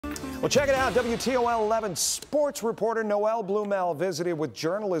Well, check it out. WTOL 11 sports reporter Noelle Blumel visited with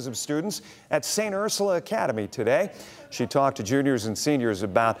journalism students at St. Ursula Academy today. She talked to juniors and seniors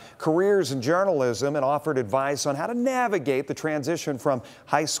about careers in journalism and offered advice on how to navigate the transition from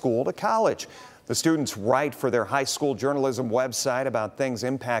high school to college. The students write for their high school journalism website about things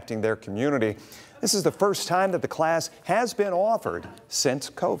impacting their community. This is the first time that the class has been offered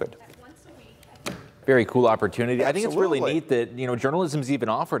since COVID. Very cool opportunity. Absolutely. I think it's really neat that, journalism's even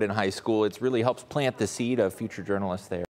offered in high school. It really helps plant the seed of future journalists there.